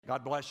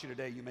God bless you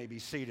today. You may be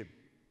seated.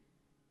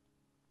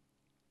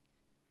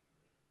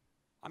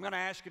 I'm going to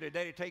ask you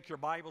today to take your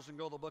Bibles and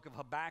go to the book of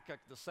Habakkuk,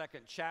 the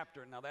 2nd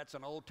chapter. Now, that's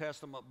an Old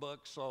Testament book,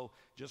 so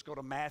just go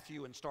to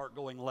Matthew and start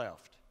going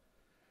left.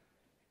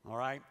 All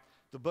right?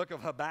 The book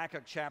of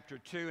Habakkuk, chapter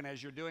 2. And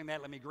as you're doing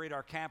that, let me greet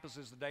our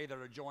campuses today that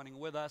are joining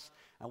with us.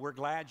 And we're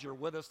glad you're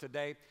with us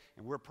today.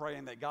 And we're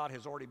praying that God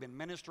has already been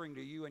ministering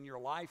to you in your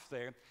life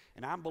there.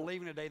 And I'm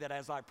believing today that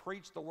as I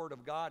preach the Word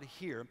of God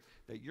here,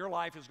 that your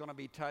life is going to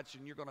be touched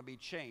and you're going to be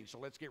changed. So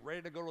let's get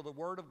ready to go to the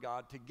Word of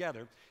God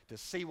together to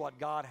see what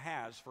God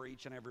has for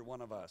each and every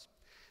one of us.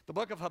 The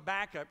book of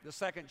Habakkuk, the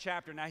 2nd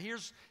chapter. Now,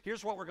 here's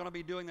what we're going to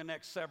be doing the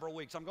next several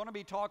weeks. I'm going to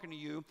be talking to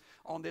you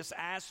on this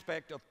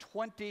aspect of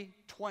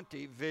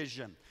 2020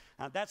 vision.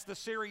 That's the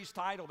series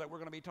title that we're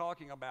going to be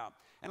talking about.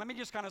 And let me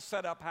just kind of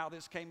set up how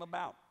this came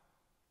about.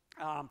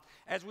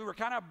 As we were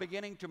kind of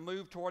beginning to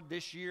move toward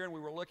this year and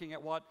we were looking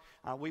at what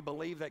we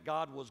believe that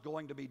God was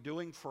going to be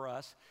doing for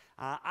us,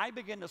 I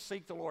began to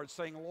seek the Lord,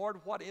 saying, Lord,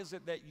 what is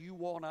it that you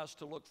want us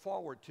to look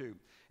forward to?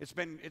 It's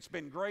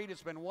been great,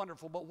 it's been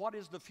wonderful, but what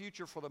is the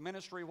future for the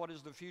ministry? What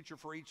is the future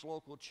for each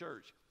local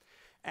church?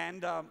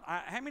 And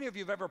how many of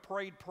you have ever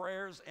prayed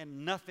prayers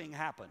and nothing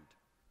happened?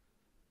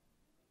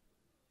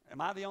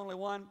 Am I the only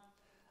one?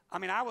 I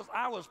mean, I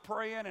was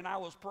praying and I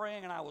was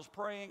praying and I was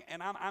praying,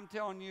 and I'm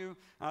telling you,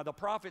 the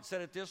prophet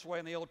said it this way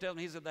in the Old Testament.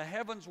 He said, the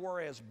heavens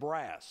were as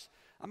brass.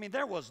 I mean,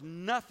 there was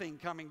nothing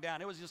coming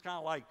down. It was just kind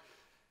of like,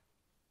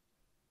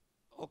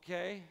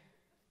 okay,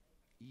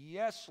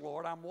 yes,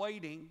 Lord, I'm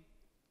waiting.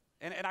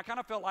 And I kind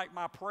of felt like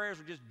my prayers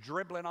were just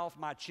dribbling off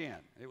my chin.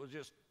 It was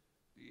just,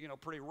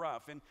 pretty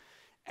rough.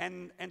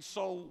 And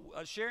so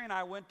Sherry and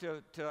I went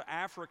to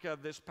Africa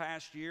this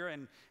past year,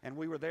 and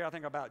we were there, I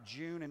think, about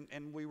June,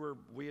 and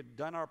we had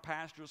done our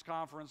pastors'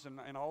 conference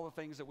and all the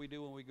things that we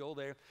do when we go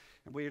there.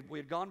 And we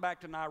had gone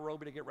back to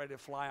Nairobi to get ready to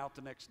fly out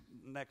the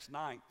next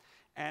night.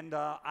 And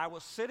I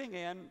was sitting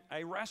in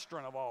a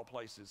restaurant of all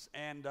places,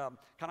 and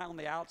kind of on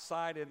the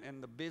outside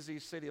in the busy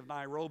city of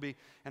Nairobi.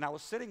 And I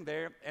was sitting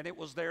there, and it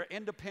was their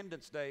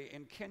Independence Day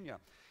in Kenya.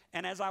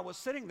 And as I was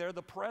sitting there,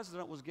 the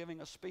president was giving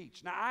a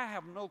speech. Now, I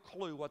have no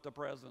clue what the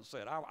president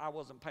said. I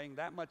wasn't paying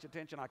that much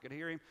attention. I could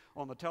hear him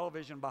on the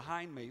television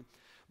behind me.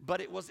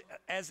 But it was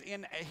as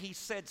in he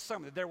said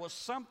something. There was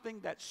something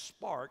that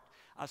sparked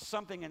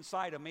something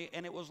inside of me.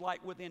 And it was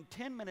like within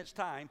 10 minutes'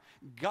 time,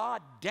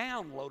 God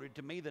downloaded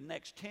to me the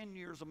next 10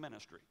 years of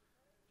ministry.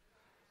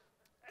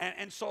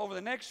 And so over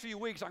the next few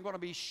weeks, I'm going to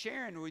be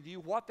sharing with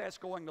you what that's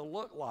going to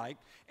look like,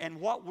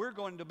 and what we're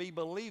going to be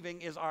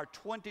believing is our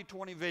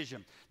 2020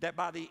 vision. That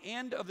by the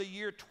end of the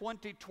year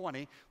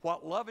 2020,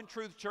 what Love and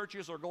Truth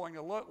churches are going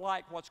to look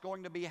like, what's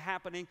going to be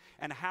happening,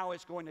 and how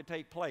it's going to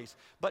take place.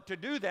 But to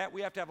do that,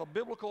 we have to have a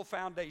biblical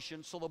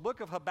foundation. So the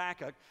book of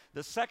Habakkuk,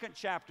 the 2nd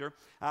chapter,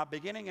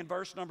 beginning in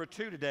verse number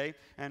 2 today,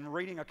 and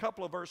reading a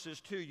couple of verses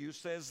to you,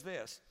 says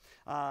this.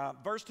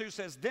 Verse 2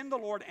 says, Then the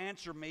Lord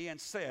answered me and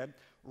said,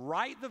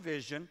 Write the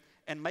vision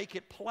and make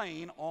it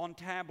plain on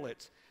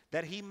tablets,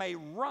 that he may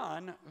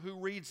run who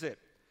reads it.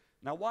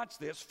 Now watch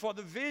this. For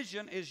the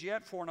vision is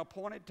yet for an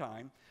appointed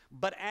time,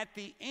 but at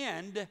the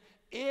end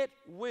it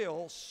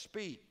will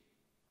speak,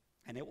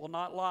 and it will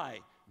not lie.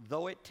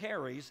 Though it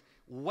tarries,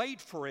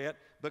 wait for it,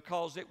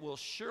 because it will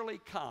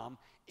surely come.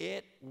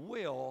 It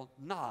will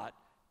not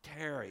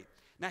tarry.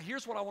 Now,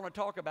 here's what I want to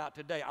talk about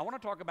today. I want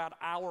to talk about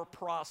our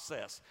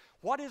process.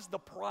 What is the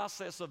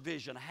process of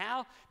vision?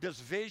 How does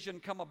vision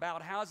come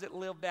about? How is it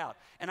lived out?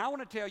 And I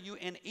want to tell you,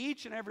 in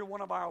each and every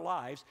one of our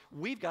lives,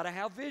 we've got to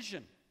have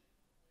vision.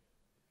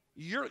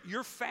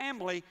 Your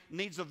family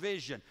needs a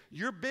vision.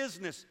 Your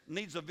business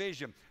needs a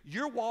vision.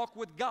 Your walk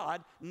with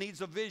God needs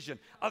a vision.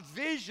 A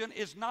vision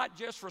is not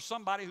just for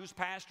somebody who's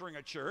pastoring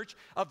a church.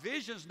 A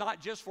vision is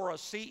not just for a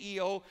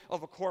CEO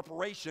of a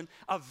corporation.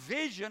 A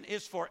vision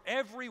is for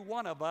every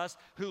one of us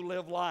who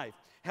live life.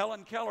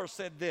 Helen Keller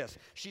said this.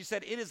 She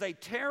said, It is a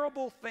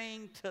terrible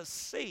thing to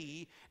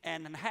see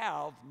and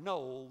have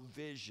no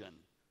vision.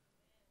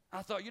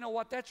 I thought, you know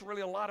what, that's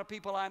really a lot of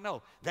people I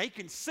know. They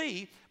can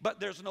see, but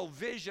there's no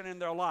vision in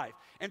their life.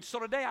 And so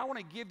today I want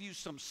to give you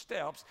some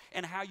steps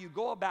in how you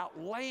go about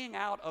laying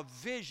out a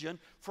vision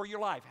for your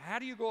life. How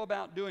do you go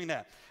about doing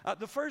that?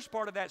 The first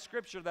part of that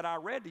scripture that I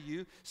read to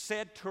you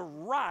said to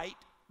write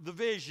the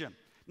vision.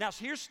 Now,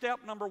 here's step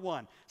number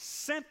 1.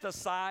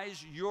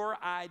 Synthesize your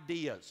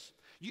ideas.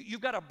 You've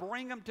got to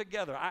bring them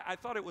together. I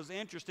thought it was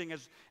interesting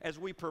as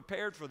we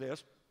prepared for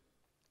this.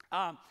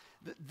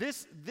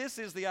 This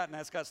is the, and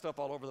it's got stuff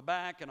all over the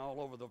back and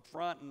all over the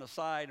front and the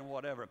side and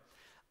whatever.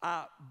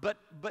 But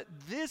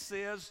this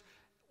is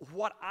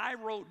what I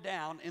wrote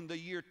down in the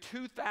year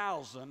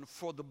 2000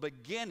 for the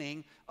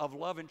beginning of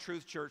Love and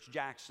Truth Church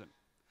Jackson.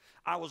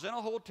 I was in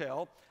a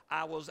hotel.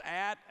 I was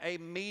at a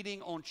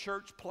meeting on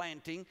church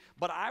planting,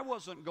 but I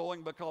wasn't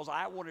going because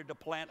I wanted to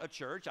plant a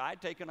church.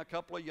 I'd taken a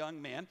couple of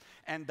young men,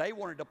 and they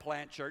wanted to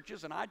plant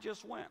churches, and I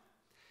just went.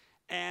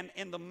 And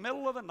in the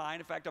middle of the night,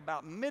 in fact,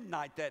 about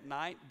midnight that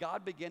night,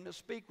 God began to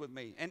speak with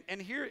me.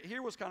 And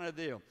here was kind of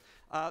the deal.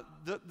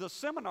 The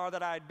seminar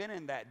that I had been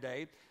in that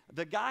day,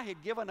 the guy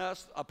had given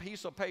us a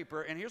piece of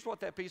paper, and here's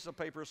what that piece of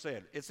paper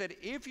said. It said,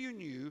 if you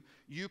knew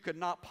you could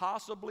not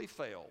possibly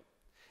fail,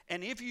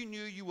 and if you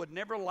knew you would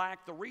never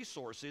lack the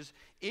resources,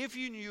 if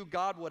you knew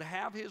God would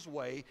have his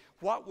way,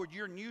 what would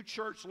your new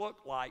church look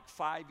like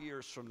 5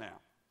 years from now?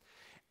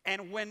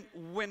 And when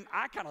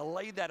I kind of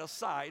laid that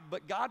aside,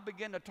 but God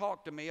began to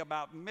talk to me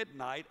about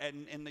midnight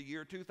in the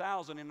year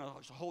 2000 in a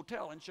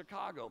hotel in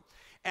Chicago.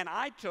 And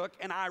I took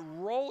and I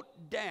wrote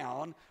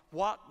down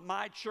what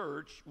my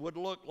church would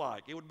look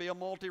like. It would be a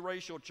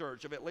multiracial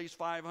church of at least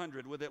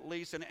 500 with at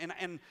least, and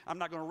I'm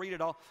not going to read it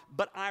all,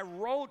 but I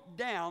wrote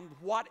down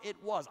what it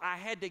was. I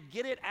had to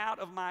get it out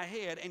of my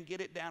head and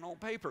get it down on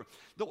paper.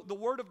 The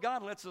Word of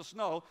God lets us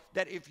know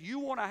that if you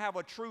want to have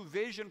a true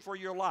vision for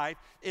your life,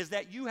 is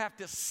that you have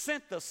to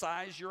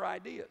synthesize your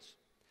ideas.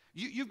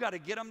 You've got to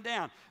get them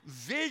down.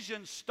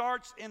 Vision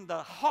starts in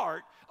the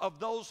heart of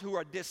those who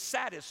are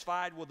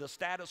dissatisfied with the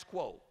status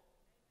quo.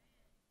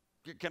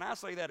 Can I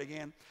say that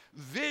again?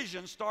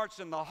 Vision starts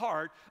in the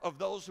heart of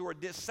those who are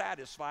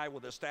dissatisfied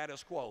with the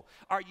status quo.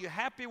 Are you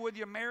happy with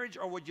your marriage,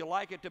 or would you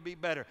like it to be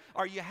better?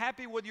 Are you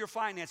happy with your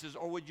finances,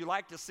 or would you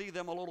like to see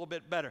them a little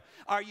bit better?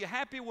 Are you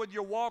happy with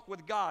your walk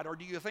with God, or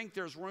do you think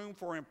there's room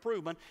for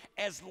improvement?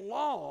 As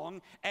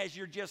long as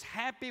you're just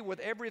happy with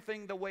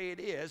everything the way it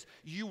is,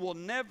 you will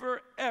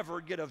never,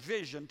 ever get a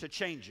vision to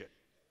change it.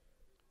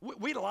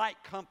 We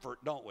like comfort,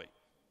 don't we?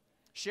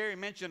 Sherry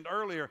mentioned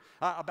earlier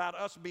about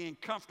us being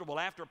comfortable.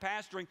 After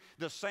pastoring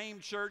the same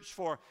church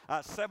for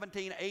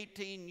 17,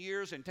 18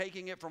 years and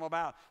taking it from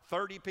about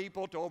 30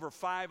 people to over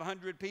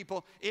 500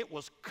 people, it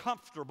was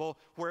comfortable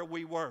where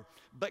we were.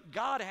 But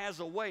God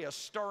has a way of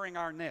stirring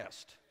our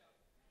nest.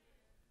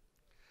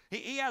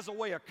 He has a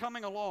way of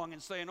coming along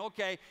and saying,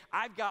 okay,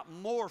 I've got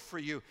more for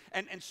you.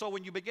 And so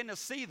when you begin to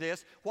see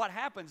this, what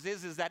happens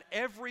is that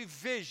every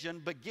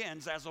vision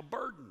begins as a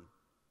burden.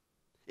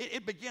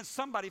 It begins,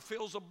 somebody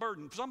feels a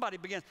burden.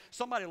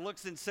 Somebody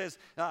looks and says,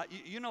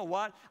 you know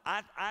what?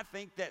 I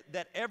think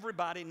that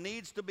everybody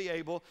needs to be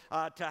able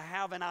to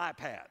have an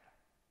iPad.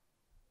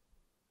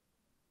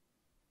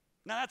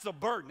 Now, that's a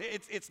burden.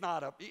 It's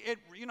not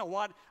you know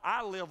what?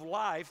 I lived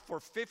life for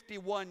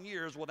 51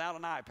 years without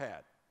an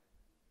iPad.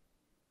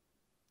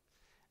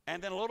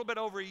 And then a little bit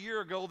over a year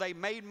ago, they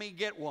made me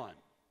get one.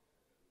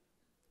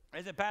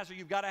 They said, Pastor,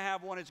 you've got to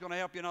have one. It's going to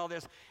help you in all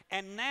this.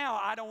 And now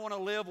I don't want to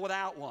live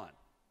without one.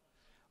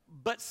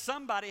 But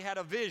somebody had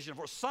a vision,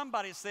 or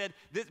somebody said,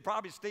 this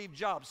probably Steve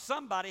Jobs,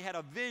 somebody had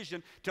a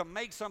vision to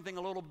make something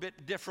a little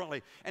bit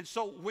differently. And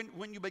so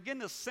when you begin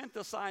to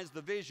synthesize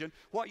the vision,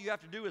 what you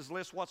have to do is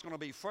list what's going to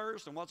be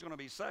first and what's going to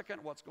be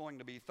second, what's going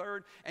to be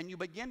third, and you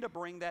begin to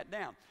bring that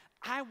down.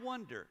 I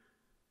wonder,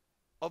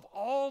 of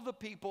all the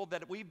people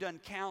that we've done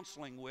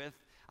counseling with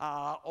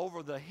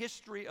over the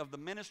history of the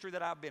ministry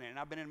that I've been in,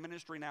 I've been in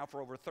ministry now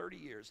for over 30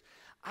 years,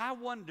 I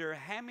wonder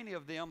how many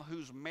of them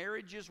whose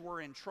marriages were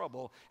in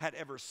trouble had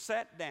ever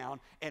sat down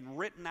and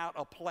written out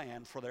a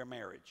plan for their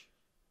marriage.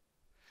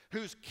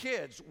 Whose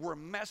kids were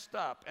messed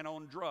up and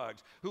on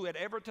drugs, who had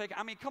ever taken,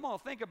 I mean, come on,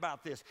 think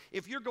about this.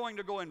 If you're going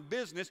to go in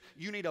business,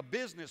 you need a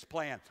business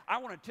plan. I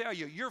want to tell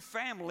you, your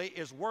family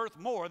is worth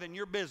more than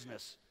your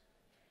business.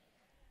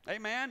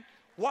 Amen?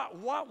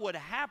 What would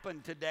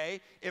happen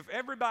today if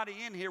everybody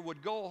in here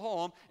would go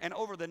home and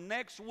over the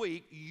next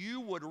week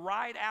you would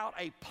write out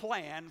a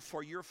plan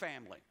for your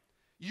family?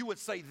 You would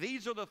say,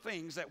 these are the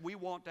things that we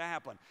want to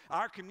happen.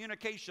 Our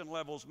communication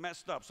level's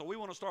messed up, so we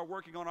want to start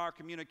working on our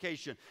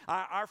communication.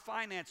 Our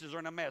finances are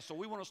in a mess, so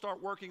we want to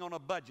start working on a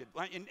budget.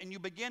 And you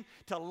begin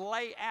to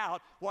lay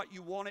out what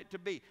you want it to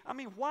be. I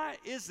mean, why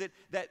is it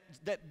that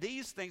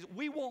these things,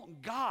 we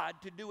want God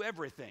to do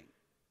everything?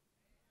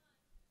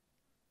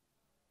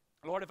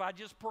 Lord, if I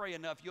just pray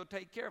enough, you'll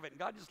take care of it. And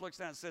God just looks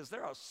down and says,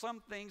 there are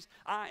some things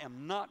I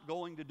am not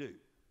going to do.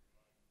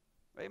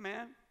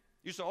 Amen?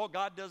 You say, oh,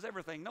 God does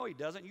everything. No, he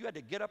doesn't. You had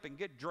to get up and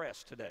get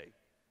dressed today.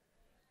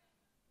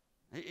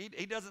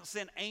 He doesn't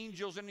send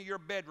angels into your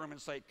bedroom and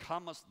say,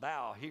 comest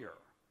thou here?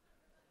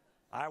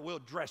 I will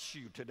dress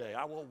you today.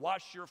 I will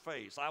wash your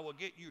face. I will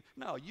get you.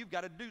 No, you've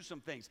got to do some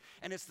things.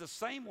 And it's the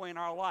same way in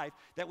our life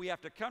that we have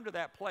to come to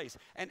that place.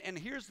 And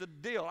here's the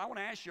deal. I want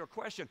to ask you a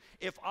question.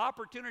 If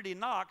opportunity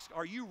knocks,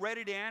 are you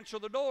ready to answer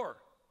the door?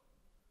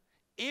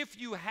 If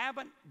you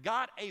haven't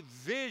got a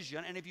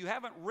vision and if you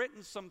haven't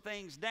written some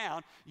things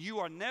down, you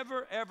are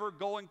never, ever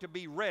going to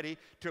be ready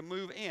to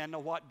move into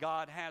what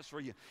God has for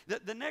you.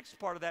 The next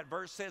part of that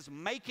verse says,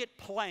 make it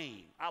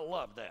plain. I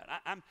love that.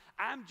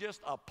 I'm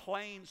just a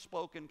plain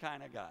spoken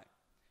kind of guy.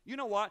 You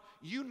know what?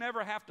 You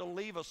never have to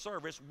leave a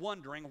service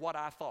wondering what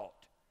I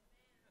thought.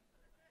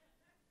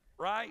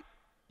 Right?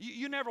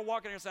 You never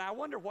walk in here and say, I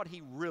wonder what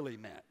he really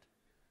meant.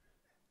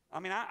 I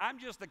mean, I'm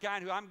just the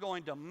kind who I'm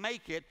going to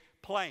make it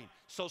plain.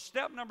 So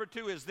step number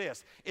 2 is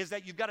this, is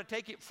that you've got to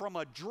take it from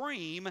a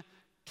dream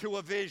to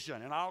a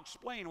vision. And I'll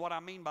explain what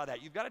I mean by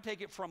that. You've got to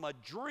take it from a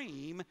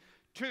dream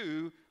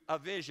to a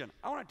vision.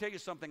 I want to tell you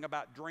something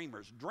about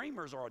dreamers.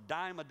 Dreamers are a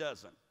dime a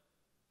dozen.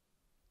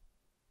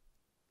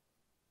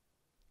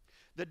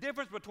 The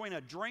difference between a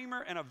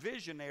dreamer and a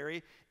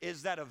visionary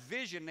is that a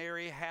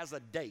visionary has a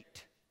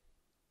date.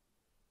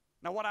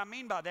 Now, what I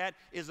mean by that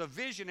is a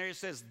visionary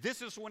says,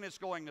 this is when it's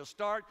going to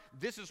start,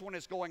 this is when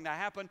it's going to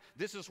happen,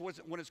 this is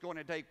when it's going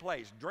to take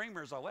place.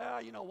 Dreamers are,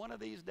 well, you know, one of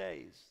these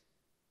days.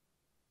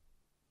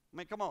 I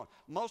mean, come on.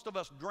 Most of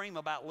us dream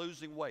about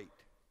losing weight.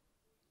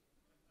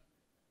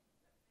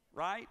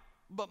 Right?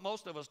 But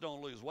most of us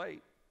don't lose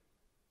weight.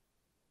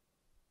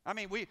 I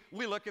mean,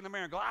 we look in the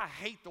mirror and go, I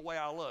hate the way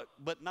I look,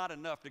 but not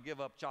enough to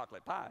give up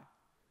chocolate pie.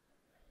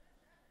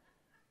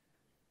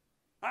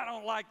 I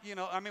don't like, you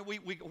know, I mean,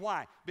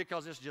 why?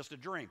 Because it's just a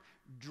dream.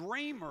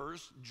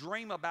 Dreamers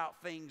dream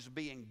about things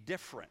being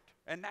different,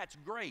 and that's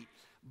great.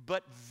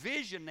 But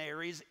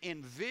visionaries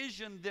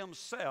envision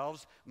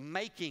themselves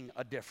making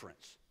a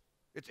difference.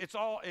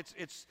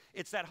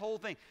 It's that whole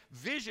thing.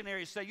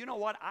 Visionaries say, you know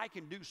what, I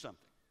can do something.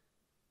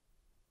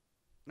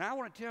 Now, I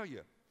want to tell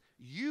you,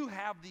 you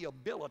have the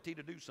ability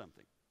to do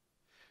something.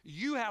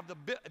 You have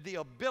the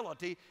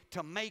ability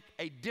to make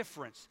a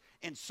difference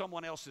in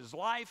someone else's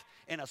life,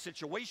 in a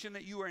situation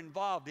that you are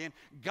involved in.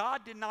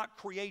 God did not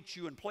create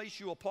you and place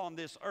you upon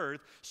this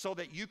earth so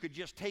that you could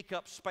just take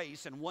up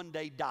space and one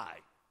day die.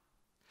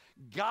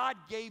 God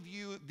gave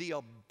you the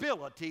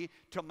ability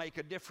to make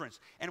a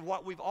difference. And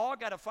what we've all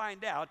got to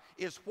find out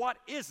is, what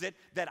is it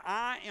that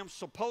I am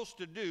supposed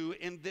to do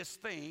in this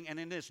thing and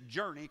in this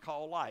journey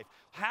called life?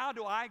 How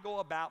do I go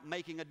about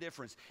making a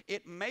difference?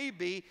 It may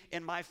be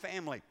in my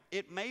family.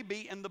 It may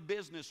be in the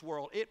business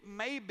world. It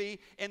may be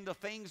in the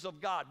things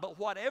of God. But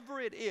whatever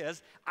it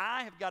is,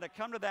 I have got to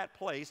come to that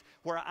place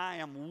where I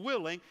am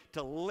willing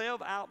to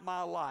live out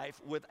my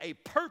life with a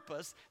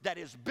purpose that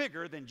is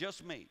bigger than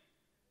just me.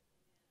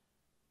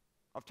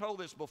 I've told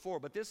this before,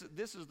 but this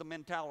is the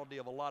mentality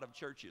of a lot of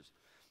churches.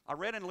 I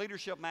read in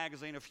Leadership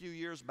Magazine a few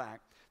years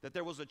back that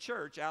there was a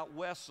church out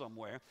west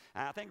somewhere.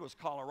 I think it was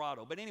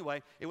Colorado. But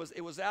anyway, it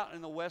was out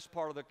in the west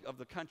part of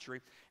the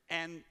country.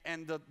 And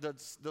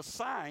the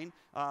sign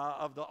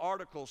of the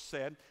article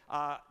said,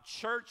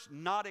 church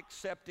not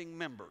accepting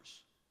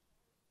members.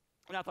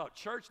 And I thought,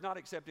 church not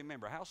accepting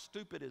member, how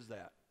stupid is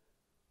that?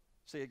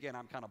 See, again,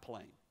 I'm kind of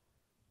playing.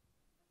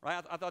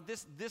 Right? I thought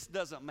this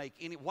doesn't make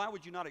any, why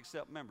would you not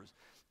accept members?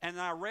 And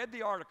I read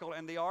the article,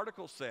 and the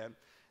article said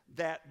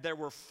that there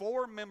were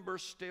 4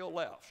 members still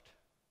left.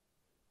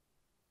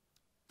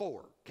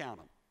 4, count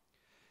them.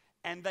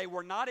 And they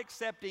were not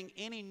accepting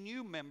any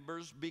new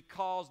members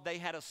because they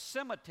had a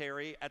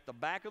cemetery at the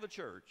back of the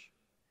church.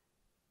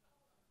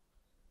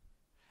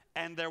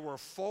 And there were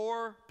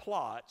 4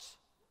 plots,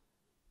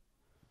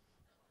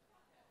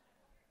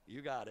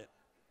 you got it,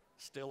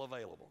 still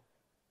available.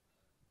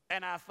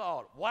 And I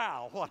thought,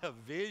 wow, what a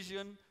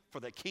vision for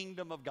the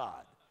kingdom of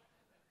God.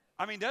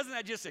 I mean, doesn't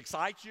that just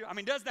excite you? I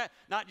mean, does that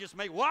not just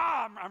make,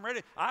 wow, I'm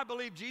ready. I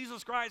believe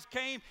Jesus Christ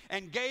came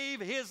and gave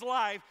his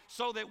life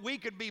so that we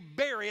could be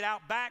buried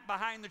out back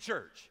behind the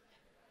church.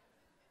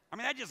 I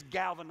mean, that just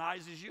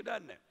galvanizes you,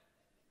 doesn't it?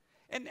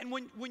 And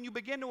when you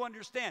begin to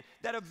understand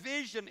that a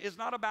vision is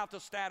not about the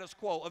status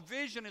quo. A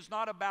vision is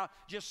not about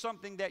just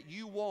something that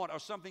you want or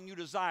something you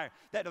desire.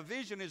 That a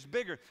vision is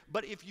bigger.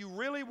 But if you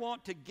really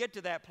want to get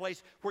to that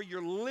place where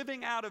you're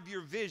living out of your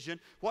vision,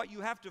 what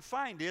you have to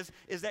find is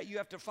that you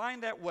have to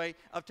find that way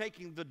of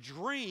taking the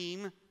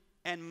dream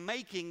and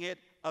making it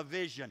a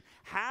vision.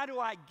 How do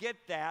I get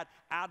that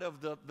out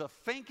of the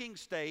thinking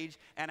stage,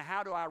 and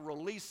how do I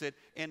release it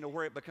into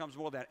where it becomes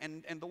more than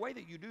that? And the way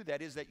that you do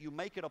that is that you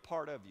make it a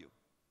part of you.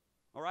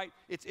 All right?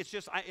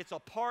 It's a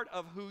part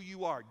of who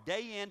you are,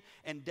 day in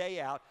and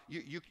day out.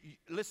 You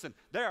listen,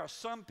 there are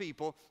some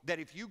people that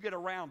if you get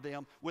around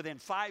them, within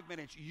 5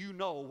 minutes, you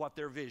know what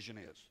their vision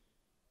is.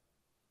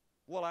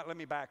 Well, let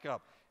me back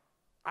up.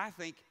 I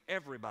think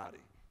everybody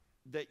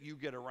that you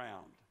get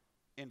around,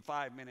 in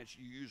 5 minutes,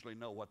 you usually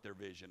know what their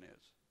vision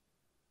is.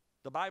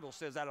 The Bible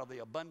says, out of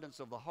the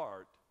abundance of the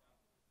heart,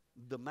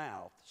 the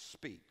mouth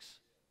speaks.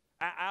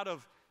 Out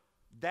of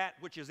that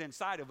which is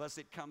inside of us,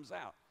 it comes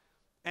out.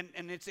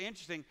 And it's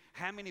interesting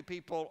how many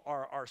people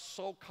are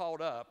so caught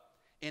up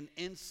in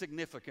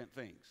insignificant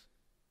things.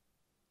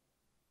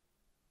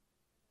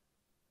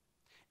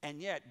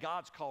 And yet,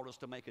 God's called us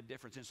to make a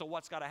difference. And so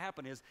what's got to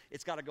happen is,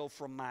 it's got to go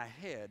from my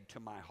head to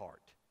my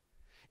heart.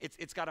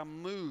 It's got to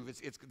move.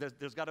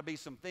 There's got to be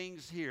some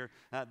things here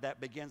that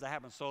begins to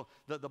happen. So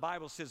the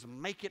Bible says,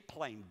 make it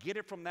plain. Get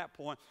it from that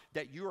point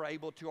that you are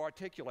able to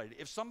articulate it.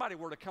 If somebody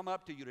were to come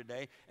up to you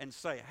today and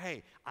say,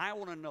 hey, I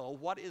want to know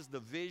what is the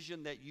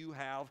vision that you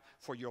have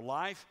for your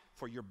life,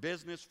 for your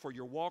business, for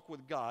your walk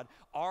with God,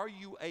 are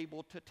you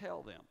able to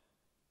tell them?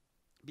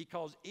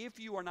 Because if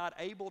you are not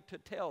able to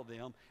tell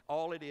them,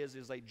 all it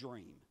is a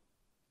dream.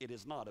 It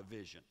is not a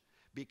vision.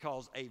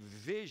 Because a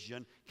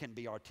vision can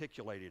be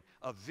articulated.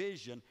 A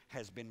vision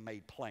has been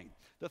made plain.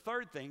 The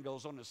third thing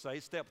goes on to say,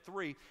 step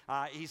 3,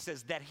 he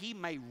says that he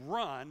may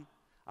run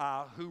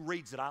who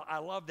reads it. I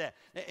love that.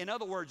 In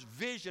other words,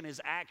 vision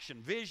is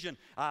action. Vision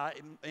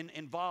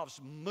involves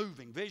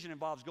moving. Vision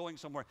involves going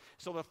somewhere.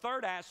 So the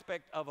third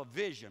aspect of a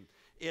vision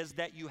is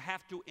that you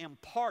have to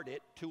impart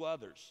it to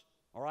others.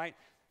 All right?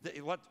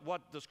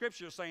 What the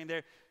scripture is saying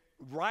there,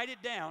 write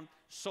it down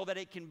so that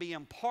it can be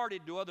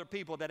imparted to other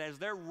people, that as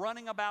they're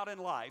running about in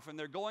life and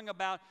they're going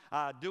about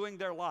doing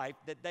their life,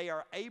 that they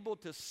are able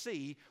to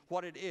see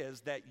what it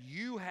is that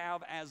you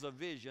have as a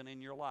vision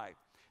in your life.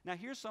 Now,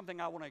 here's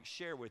something I want to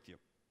share with you.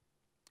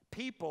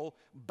 People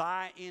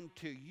buy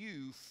into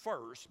you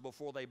first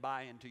before they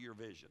buy into your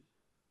vision.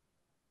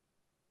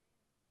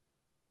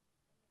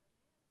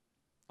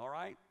 All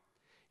right?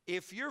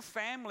 If your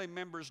family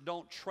members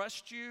don't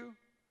trust you,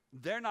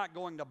 they're not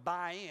going to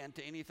buy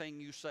into anything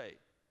you say.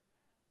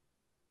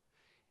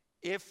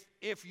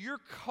 If your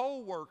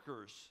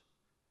coworkers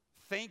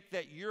think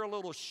that you're a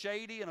little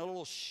shady and a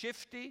little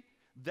shifty,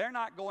 they're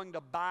not going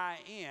to buy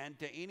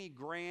into any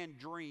grand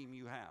dream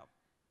you have.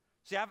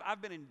 See,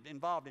 I've been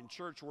involved in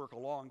church work a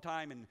long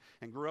time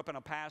and grew up in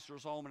a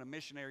pastor's home and a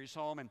missionary's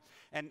home.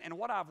 And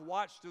what I've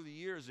watched through the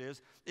years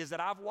is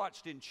that I've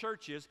watched in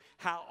churches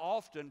how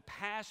often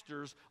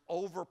pastors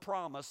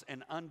overpromise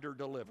and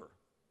underdeliver.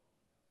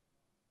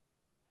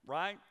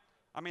 Right?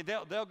 I mean,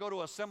 they'll go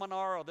to a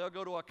seminar or they'll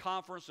go to a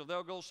conference or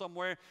they'll go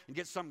somewhere and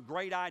get some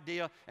great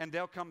idea, and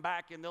they'll come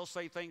back and they'll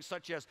say things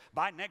such as,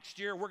 by next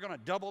year we're going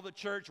to double the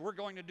church, we're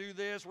going to do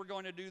this, we're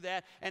going to do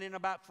that, and in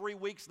about 3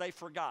 weeks they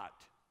forgot.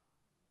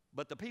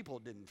 But the people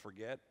didn't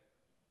forget.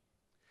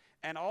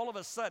 And all of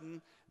a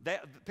sudden,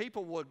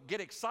 people would get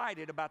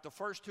excited about the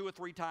first 2 or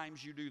 3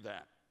 times you do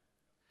that.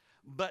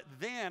 But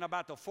then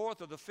about the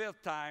 4th or the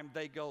 5th time,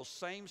 they go,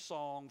 same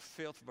song,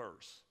 5th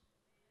verse.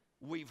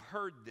 We've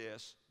heard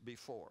this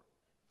before.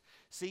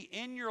 See,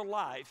 in your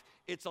life,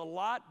 it's a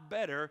lot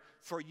better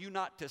for you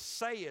not to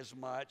say as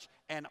much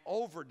and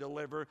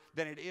over-deliver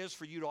than it is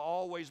for you to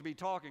always be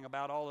talking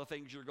about all the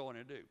things you're going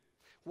to do.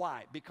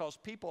 Why? Because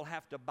people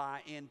have to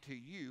buy into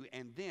you,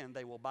 and then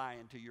they will buy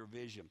into your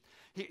vision.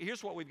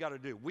 Here's what we've got to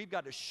do. We've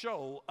got to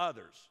show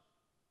others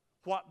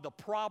what the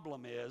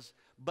problem is,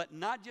 but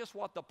not just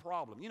what the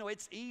problem. You know,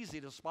 it's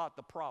easy to spot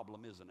the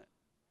problem, isn't it?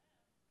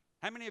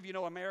 How many of you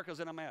know America's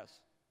in a mess?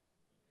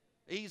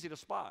 Easy to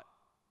spot.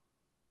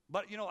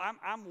 But, you know,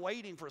 I'm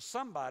waiting for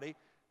somebody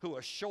who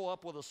will show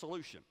up with a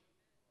solution.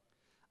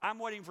 I'm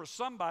waiting for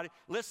somebody.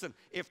 Listen,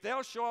 if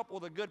they'll show up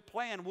with a good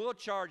plan, we'll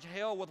charge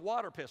hell with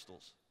water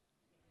pistols.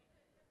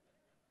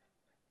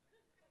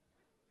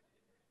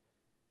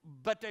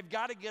 But they've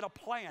got to get a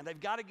plan. They've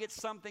got to get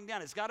something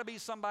done. It's got to be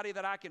somebody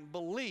that I can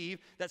believe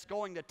that's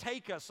going to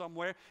take us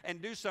somewhere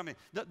and do something.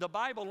 The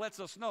Bible lets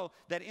us know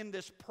that in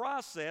this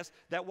process,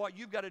 that what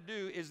you've got to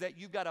do is that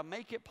you've got to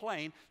make it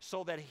plain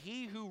so that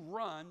he who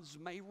runs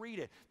may read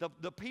it.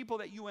 The people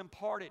that you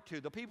impart it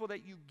to, the people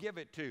that you give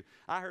it to.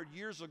 I heard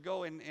years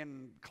ago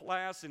in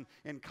class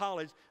in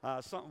college,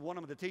 one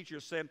of the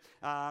teachers said,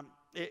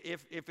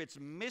 if it's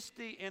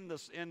misty in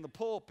the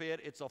pulpit,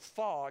 it's a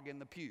fog in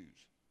the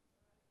pews.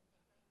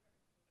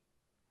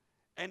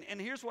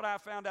 And here's what I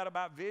found out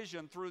about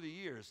vision through the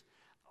years.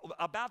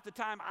 About the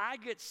time I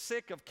get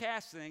sick of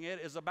casting it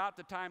is about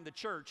the time the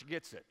church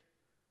gets it.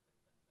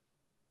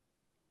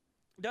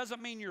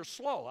 Doesn't mean you're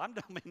slow. I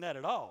don't mean that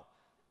at all.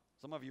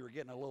 Some of you are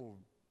getting a little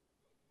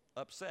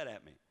upset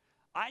at me.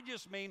 I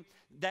just mean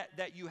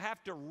that you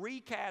have to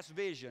recast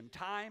vision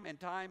time and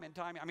time and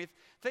time. I mean,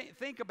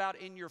 think about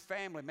in your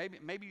family.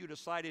 Maybe you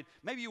decided,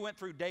 maybe you went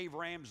through Dave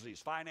Ramsey's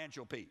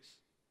Financial Peace,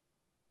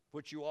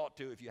 which you ought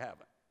to if you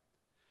haven't.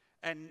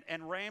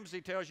 And Ramsey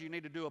tells you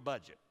need to do a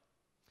budget.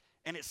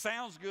 And it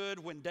sounds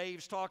good when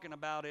Dave's talking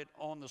about it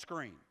on the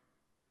screen.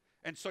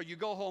 And so you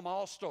go home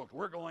all stoked.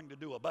 We're going to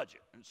do a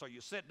budget. And so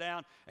you sit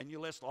down and you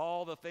list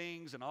all the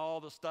things and all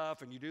the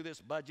stuff, and you do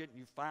this budget, and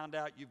you find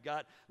out you've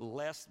got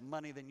less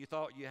money than you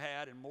thought you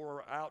had and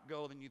more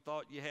outgo than you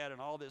thought you had and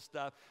all this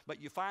stuff.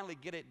 But you finally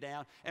get it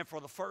down, and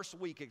for the first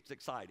week it's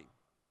exciting.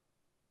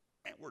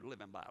 And we're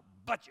living by a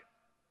budget.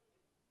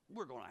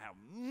 We're going to have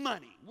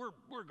money.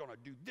 We're going to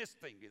do this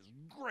thing. It's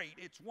great.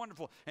 It's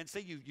wonderful. And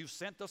say you've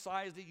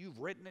synthesized it. You've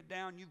written it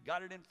down. You've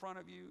got it in front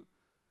of you.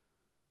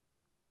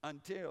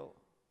 Until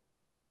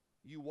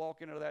you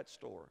walk into that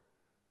store.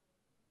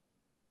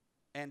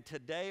 And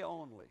today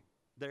only,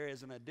 there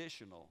is an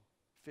additional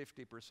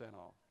 50%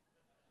 off.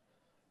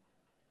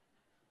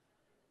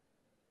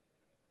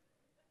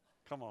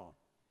 Come on.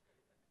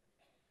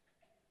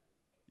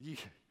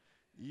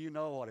 You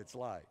know what it's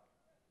like.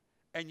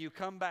 And you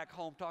come back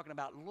home talking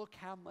about, look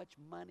how much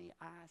money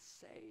I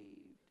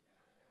saved.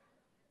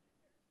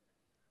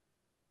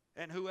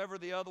 And whoever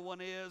the other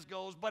one is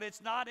goes, but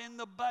it's not in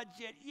the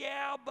budget.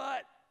 Yeah,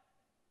 but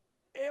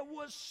it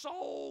was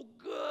so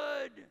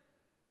good.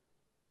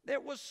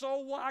 It was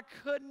so, I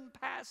couldn't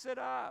pass it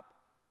up.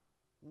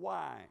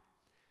 Why?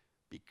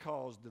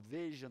 Because the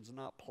vision's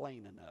not plain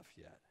enough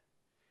yet.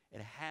 It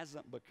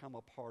hasn't become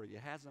a part of you.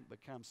 It hasn't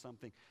become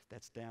something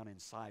that's down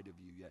inside of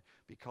you yet.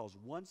 Because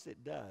once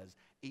it does,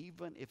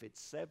 even if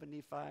it's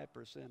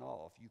 75%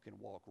 off, you can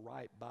walk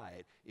right by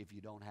it if you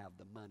don't have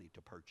the money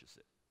to purchase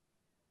it.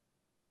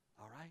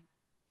 All right?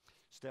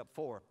 Step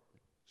 4,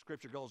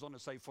 Scripture goes on to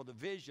say, for the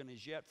vision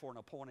is yet for an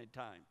appointed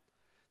time.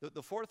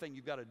 The fourth thing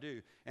you've got to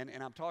do, and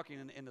I'm talking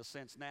in the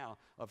sense now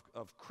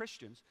of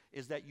Christians,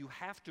 is that you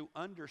have to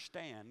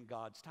understand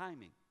God's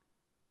timing.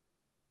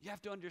 You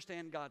have to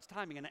understand God's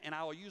timing. And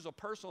I will use a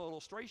personal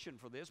illustration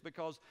for this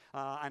because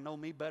I know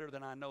me better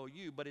than I know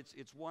you, but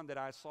it's one that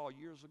I saw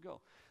years ago.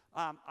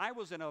 I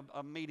was in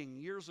a meeting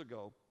years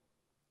ago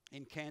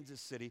in Kansas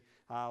City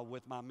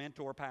with my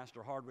mentor,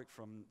 Pastor Hardwick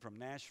from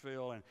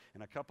Nashville,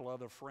 and a couple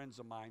other friends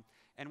of mine.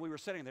 And we were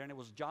sitting there, and it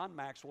was John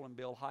Maxwell and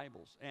Bill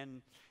Hybels.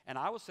 And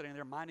I was sitting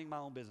there minding my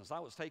own business. I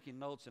was taking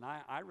notes, and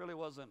I really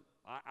wasn't,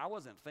 I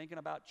wasn't thinking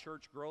about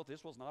church growth.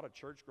 This was not a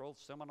church growth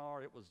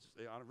seminar.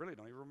 I really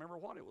don't even remember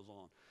what it was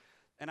on.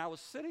 And I was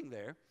sitting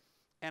there,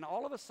 and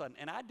all of a sudden,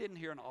 and I didn't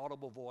hear an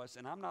audible voice,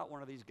 and I'm not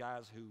one of these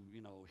guys who,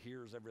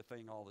 hears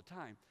everything all the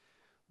time.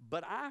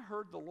 But I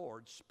heard the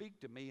Lord speak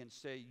to me and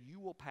say, you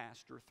will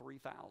pastor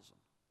 3,000.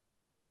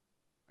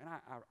 And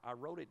I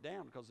wrote it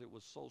down because it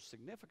was so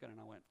significant, and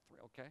I went,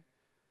 okay.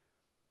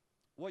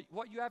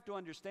 What you have to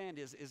understand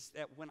is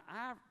that when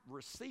I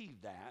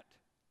received that,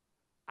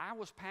 I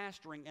was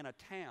pastoring in a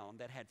town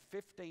that had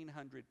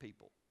 1,500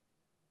 people.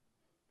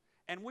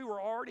 And we were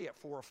already at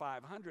 400 or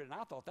 500, and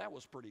I thought that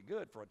was pretty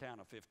good for a town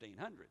of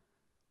 1,500.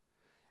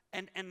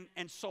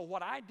 And so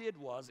what I did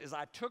was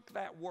I took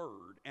that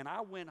word and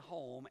I went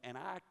home and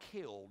I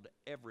killed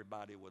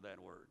everybody with that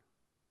word.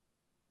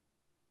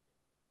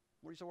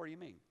 What do you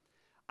mean?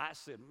 I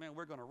said, man,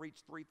 we're going to reach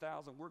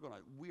 3,000.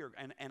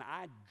 And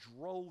I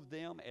drove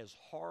them as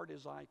hard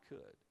as I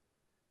could.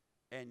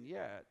 And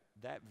yet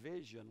that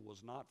vision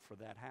was not for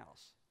that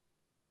house.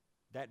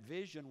 That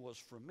vision was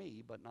for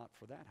me, but not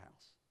for that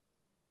house.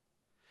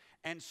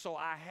 And so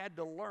I had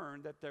to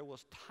learn that there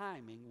was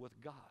timing with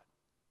God.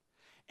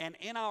 And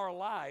in our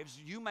lives,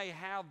 you may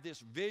have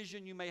this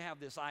vision, you may have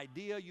this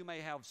idea, you may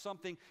have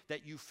something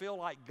that you feel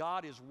like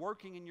God is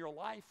working in your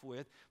life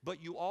with,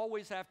 but you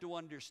always have to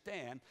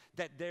understand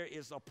that there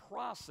is a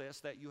process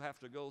that you have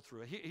to go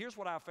through. Here's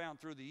what I found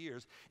through the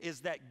years,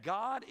 is that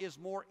God is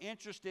more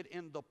interested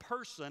in the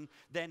person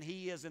than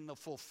He is in the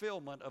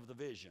fulfillment of the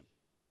vision.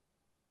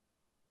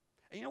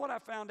 And you know what I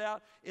found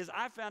out? You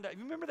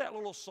remember that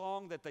little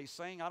song that they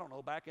sang, I don't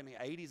know, back in the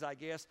 80s, I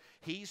guess?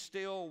 He's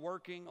still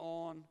working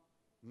on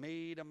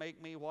me to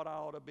make me what I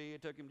ought to be.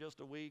 It took Him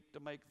just a week to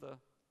make the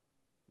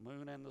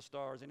moon and the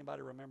stars.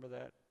 Anybody remember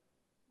that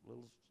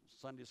little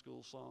Sunday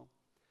school song?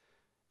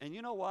 And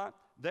you know what?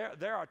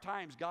 There are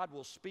times God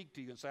will speak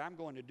to you and say, I'm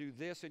going to do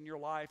this in your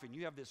life, and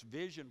you have this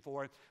vision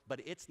for it, but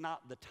it's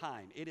not the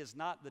time. It is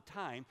not the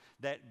time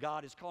that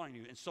God is calling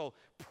you. And so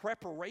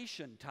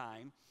preparation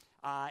time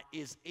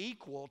is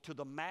equal to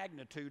the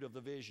magnitude of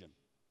the vision.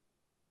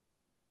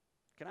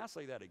 Can I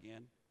say that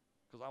again?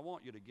 Because I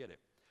want you to get it.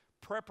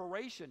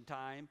 Preparation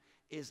time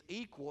is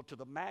equal to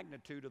the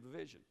magnitude of the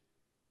vision.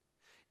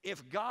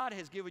 If God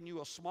has given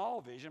you a small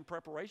vision,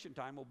 preparation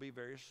time will be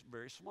very,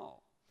 very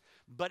small.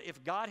 But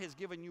if God has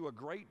given you a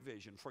great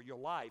vision for your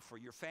life, for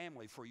your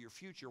family, for your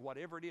future,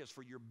 whatever it is,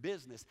 for your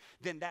business,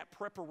 then that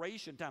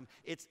preparation time,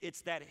 it's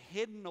that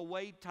hidden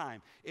away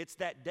time. It's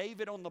that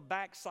David on the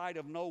backside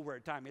of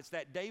nowhere time. It's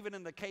that David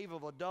in the cave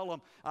of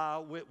Adullam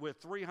with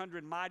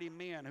 300 mighty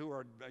men who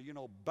are,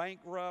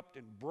 bankrupt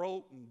and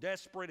broke and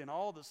desperate and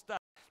all the stuff.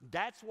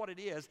 That's what it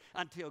is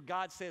until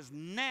God says,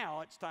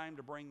 now it's time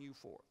to bring you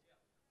forth.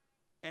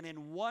 And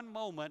in one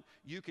moment,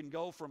 you can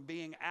go from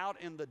being out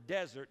in the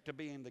desert to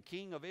being the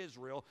king of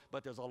Israel,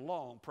 but there's a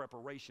long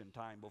preparation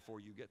time before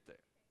you get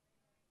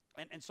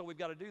there. And so we've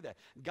got to do that.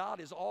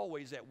 God is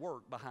always at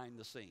work behind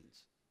the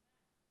scenes.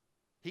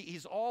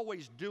 He's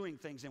always doing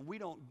things, and we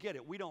don't get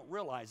it. We don't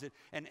realize it,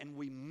 and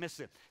we miss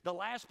it. The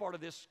last part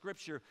of this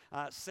scripture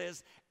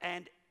says,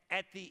 and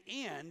at the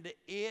end,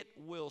 it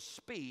will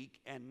speak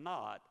and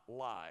not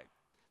lie.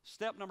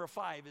 Step number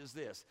 5 is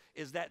this,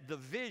 is that the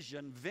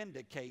vision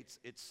vindicates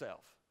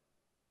itself.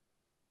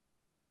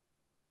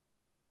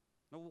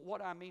 Now, what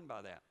do I mean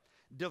by that?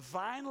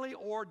 Divinely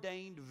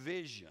ordained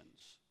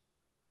visions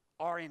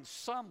are in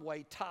some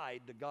way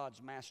tied to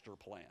God's master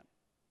plan.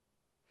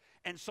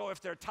 And so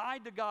if they're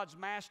tied to God's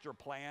master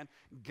plan,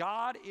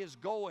 God is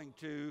going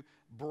to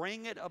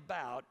bring it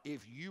about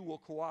if you will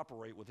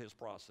cooperate with His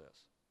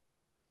process.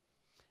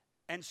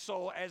 And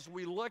so as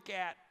we look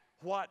at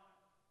what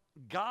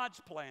God's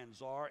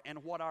plans are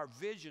and what our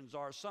visions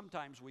are,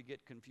 sometimes we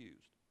get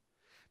confused.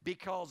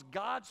 Because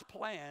God's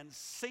plans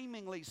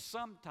seemingly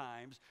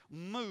sometimes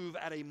move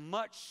at a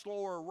much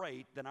slower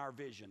rate than our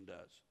vision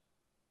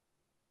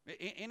does.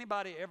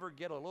 Anybody ever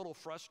get a little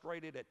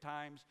frustrated at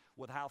times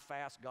with how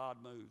fast God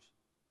moves?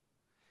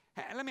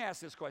 Let me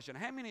ask this question.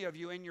 How many of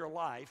you in your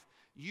life,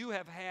 you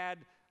have had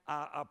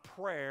a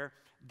prayer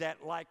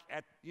that like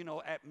at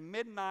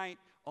midnight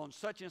on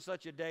such and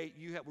such a date,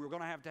 we're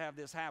going to have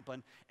this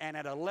happen, and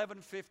at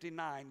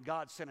 11:59,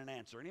 God sent an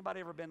answer. Anybody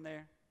ever been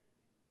there?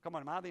 Come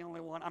on, am I the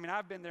only one? I mean,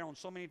 I've been there on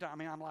so many times. I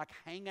mean, I'm like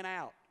hanging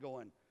out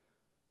going,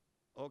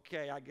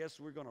 okay, I guess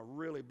we're going to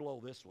really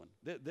blow this one.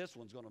 This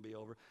one's going to be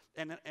over.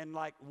 And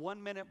like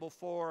 1 minute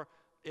before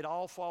it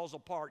all falls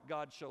apart,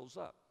 God shows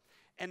up.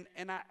 And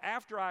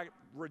after I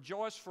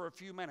rejoice for a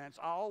few minutes,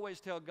 I always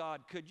tell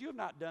God, could you have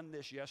not done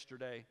this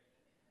yesterday?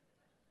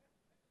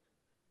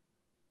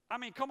 I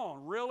mean, come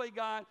on, really,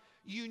 God?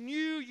 You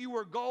knew you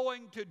were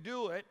going to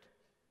do it.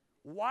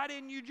 Why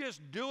didn't you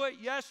just do it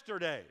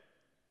yesterday?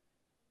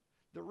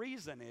 The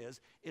reason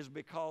is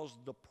because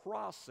the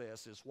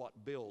process is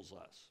what builds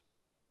us.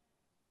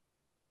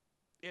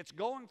 It's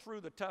going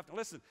through the tough.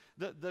 Listen,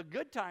 the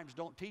good times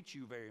don't teach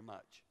you very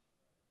much.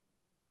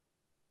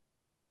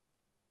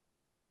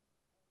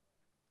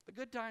 The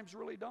good times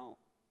really don't.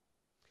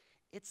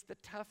 It's the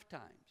tough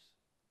times.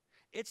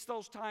 It's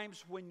those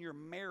times when your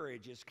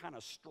marriage is kind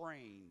of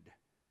strained.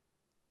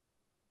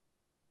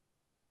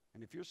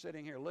 And if you're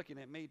sitting here looking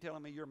at me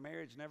telling me your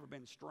marriage never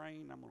been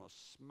strained, I'm going to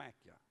smack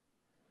you.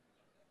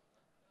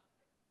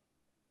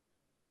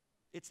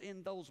 It's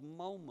in those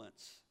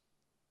moments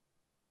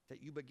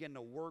that you begin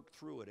to work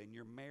through it and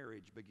your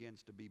marriage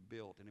begins to be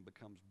built and it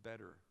becomes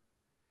better.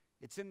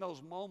 It's in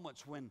those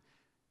moments when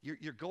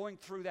you're going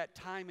through that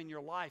time in your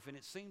life and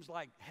it seems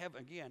like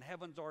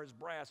heavens are as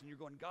brass and you're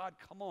going, God,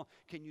 come on,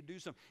 can you do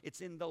something?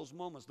 It's in those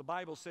moments. The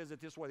Bible says it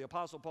this way. The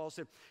Apostle Paul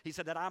said, he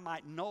said that I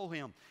might know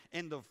him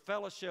in the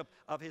fellowship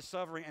of his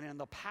suffering and in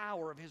the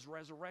power of his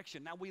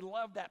resurrection. Now we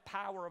love that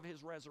power of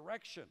his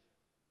resurrection.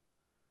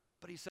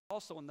 But he said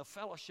also in the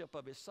fellowship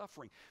of his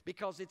suffering,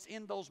 because it's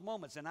in those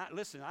moments. And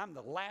listen, I'm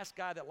the last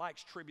guy that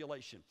likes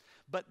tribulation.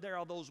 But there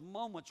are those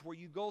moments where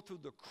you go through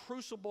the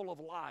crucible of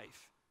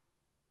life,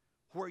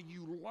 where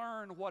you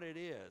learn what it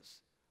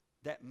is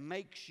that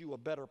makes you a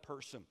better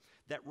person,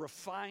 that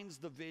refines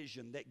the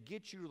vision, that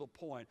gets you to the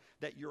point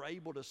that you're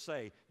able to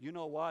say, you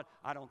know what,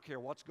 I don't care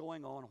what's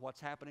going on, what's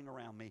happening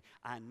around me.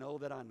 I know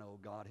that I know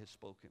God has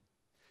spoken.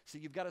 See,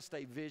 you've got to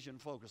stay vision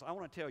focused. I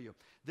want to tell you,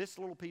 this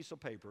little piece of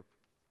paper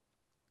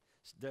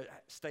that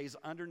stays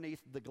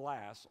underneath the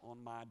glass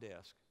on my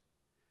desk.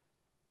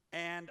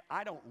 And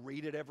I don't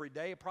read it every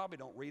day. I probably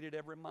don't read it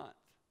every month.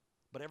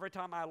 But every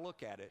time I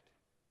look at it,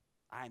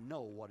 I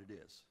know what it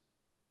is.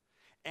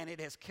 And it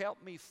has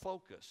kept me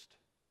focused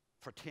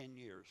for 10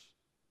 years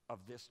of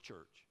this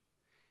church.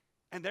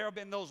 And there have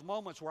been those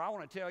moments where I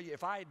want to tell you,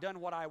 if I had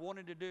done what I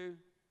wanted to do,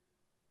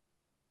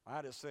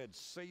 I'd have said,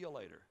 see you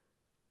later.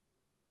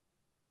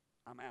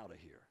 I'm out of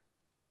here.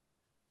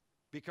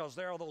 Because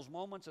there are those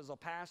moments as a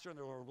pastor and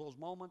there are those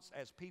moments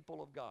as people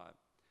of God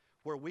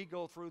where we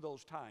go through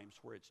those times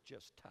where it's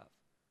just tough.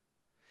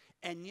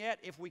 And yet,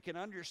 if we can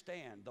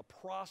understand the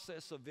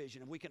process of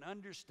vision, if we can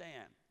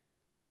understand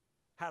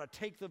how to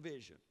take the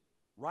vision,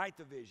 write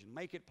the vision,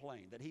 make it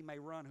plain, that he may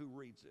run who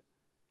reads it.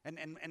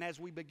 And as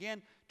we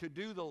begin to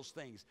do those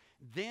things,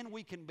 then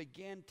we can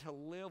begin to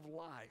live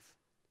life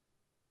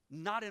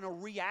not in a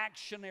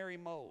reactionary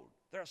mode.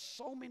 There are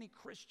so many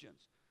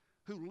Christians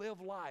who live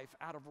life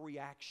out of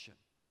reaction.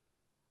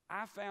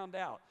 I found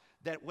out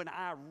that when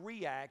I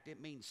react,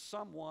 it means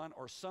someone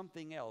or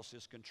something else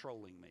is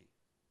controlling me.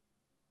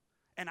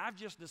 And I've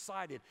just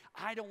decided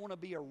I don't want to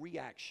be a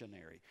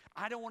reactionary.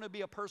 I don't want to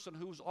be a person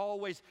who's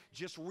always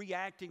just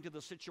reacting to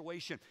the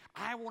situation.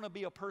 I want to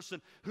be a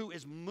person who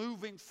is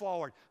moving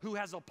forward, who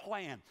has a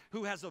plan,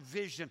 who has a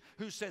vision,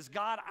 who says,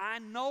 God, I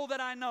know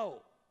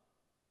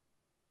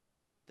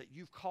that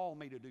you've called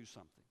me to do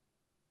something.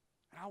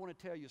 And I want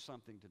to tell you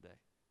something today.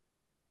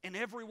 In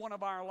every one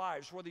of our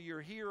lives, whether you're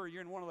here or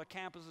you're in one of the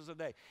campuses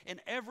today, in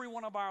every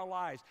one of our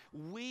lives,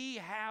 we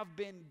have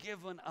been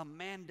given a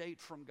mandate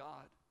from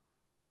God.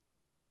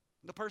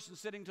 The person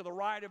sitting to the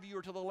right of you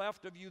or to the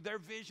left of you, their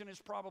vision is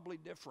probably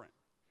different.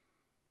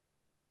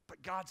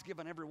 But God's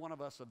given every one of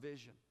us a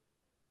vision.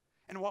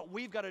 And what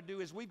we've got to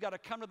do is we've got to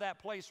come to that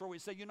place where we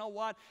say, you know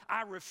what?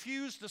 I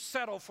refuse to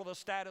settle for the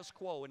status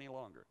quo any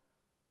longer.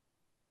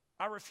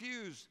 I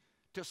refuse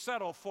to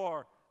settle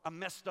for a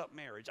messed up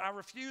marriage. I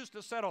refuse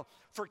to settle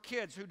for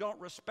kids who don't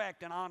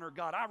respect and honor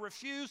God. I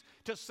refuse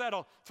to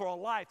settle for a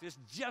life that's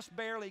just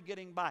barely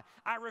getting by.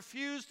 I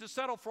refuse to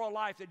settle for a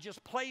life that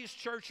just plays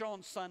church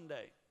on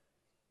Sunday.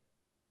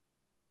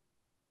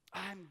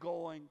 I'm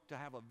going to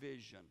have a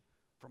vision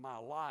for my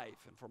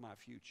life and for my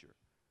future.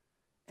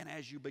 And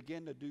as you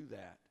begin to do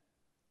that,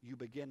 you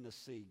begin to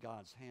see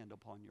God's hand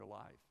upon your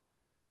life.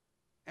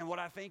 And what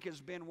I think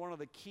has been one of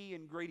the key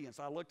ingredients,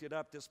 I looked it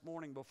up this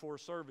morning before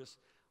service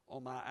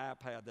on my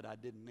iPad that I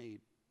didn't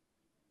need.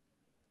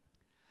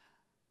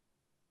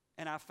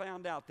 And I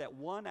found out that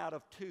 1 out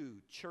of 2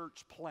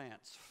 church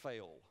plants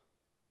fail.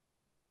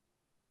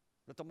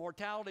 That the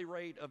mortality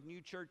rate of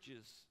new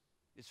churches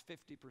is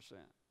 50%.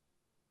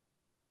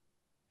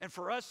 And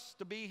for us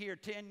to be here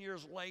 10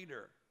 years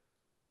later,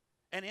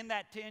 and in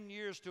that 10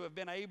 years to have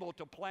been able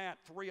to plant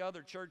 3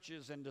 other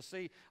churches and to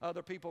see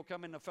other people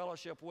come into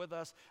fellowship with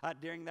us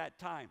during that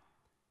time,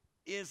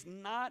 is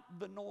not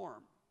the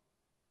norm.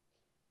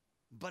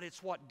 But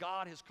it's what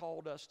God has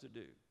called us to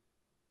do.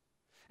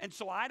 And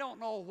so I don't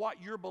know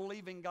what you're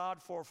believing God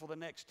for the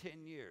next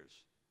 10 years.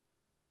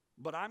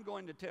 But I'm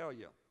going to tell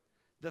you,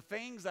 the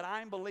things that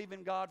I'm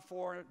believing God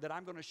for that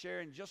I'm going to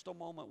share in just a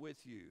moment with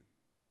you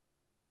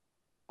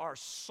are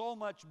so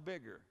much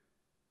bigger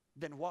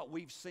than what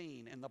we've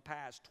seen in the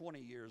past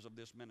 20 years of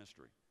this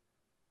ministry.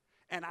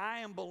 And I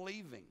am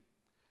believing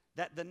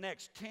that the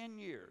next 10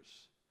 years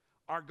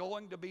are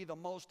going to be the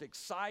most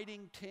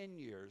exciting 10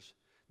 years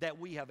that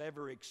we have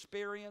ever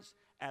experienced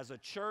as a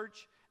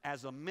church,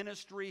 as a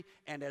ministry,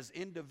 and as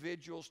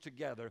individuals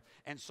together.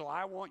 And so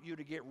I want you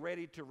to get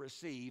ready to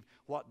receive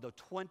what the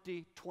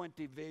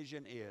 2020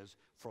 vision is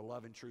for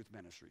Love and Truth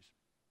Ministries.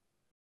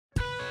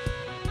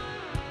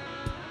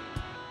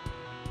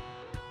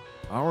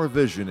 Our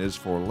vision is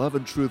for Love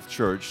and Truth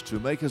Church to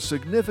make a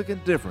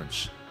significant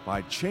difference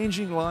by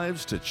changing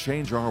lives to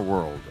change our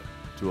world.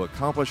 To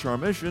accomplish our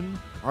mission,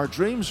 our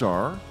dreams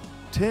are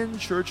 10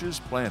 churches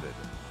planted.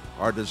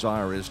 Our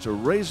desire is to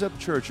raise up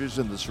churches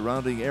in the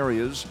surrounding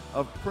areas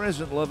of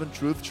present Love and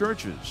Truth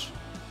churches.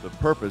 The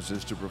purpose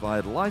is to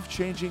provide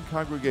life-changing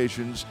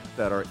congregations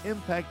that are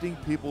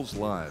impacting people's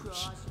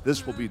lives.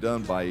 This will be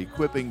done by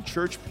equipping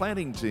church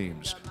planting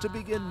teams to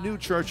begin new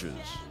churches.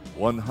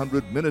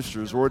 100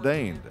 ministers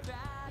ordained.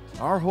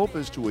 Our hope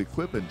is to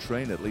equip and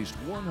train at least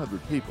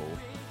 100 people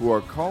who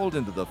are called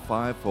into the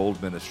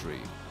fivefold ministry.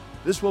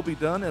 This will be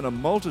done in a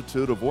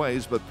multitude of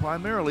ways, but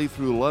primarily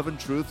through Love and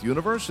Truth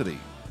University,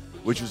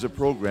 which is a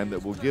program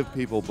that will give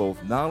people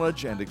both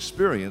knowledge and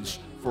experience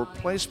for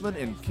placement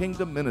in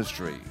kingdom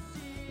ministry.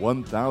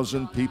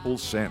 1,000 people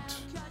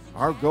sent.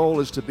 Our goal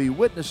is to be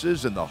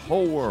witnesses in the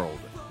whole world,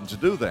 and to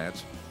do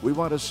that, we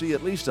want to see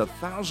at least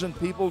 1,000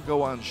 people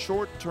go on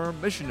short-term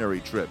missionary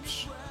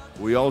trips.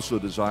 We also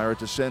desire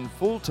to send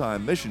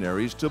full-time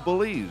missionaries to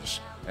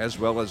Belize, as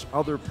well as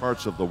other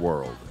parts of the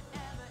world.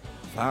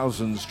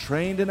 Thousands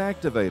trained and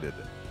activated.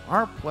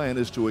 Our plan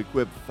is to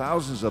equip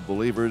thousands of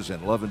believers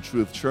in Love and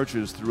Truth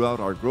churches throughout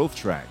our growth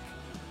track.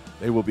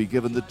 They will be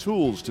given the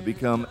tools to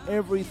become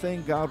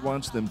everything God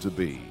wants them to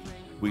be.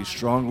 We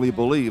strongly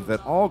believe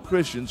that all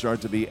Christians are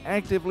to be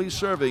actively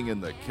serving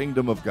in the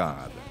kingdom of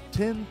God.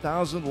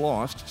 10,000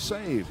 lost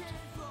saved.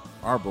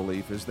 Our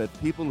belief is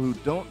that people who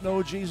don't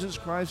know Jesus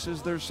Christ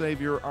as their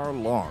Savior are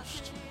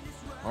lost.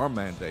 Our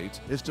mandate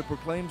is to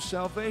proclaim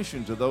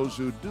salvation to those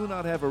who do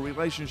not have a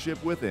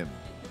relationship with Him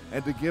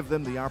and to give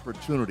them the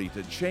opportunity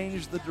to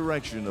change the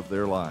direction of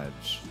their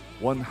lives.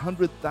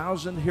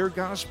 100,000 hear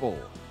gospel.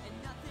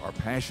 Our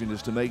passion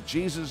is to make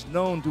Jesus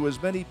known to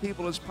as many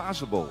people as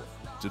possible.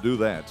 To do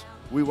that,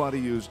 we want to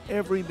use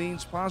every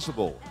means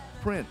possible: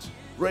 print,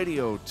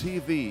 radio,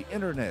 TV,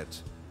 internet,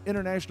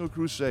 international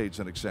crusades,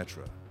 and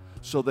etc.,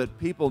 so that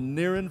people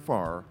near and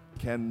far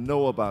can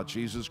know about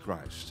Jesus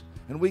Christ,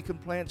 and we can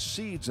plant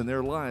seeds in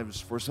their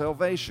lives for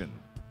salvation.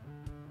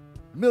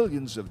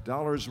 Millions of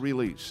dollars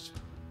released.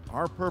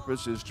 Our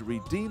purpose is to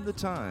redeem the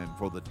time,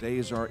 for the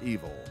days are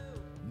evil.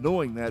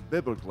 Knowing that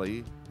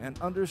biblically and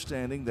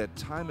understanding that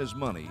time is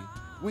money,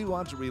 we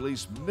want to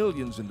release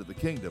millions into the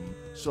kingdom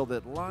so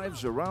that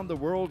lives around the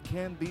world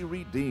can be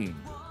redeemed.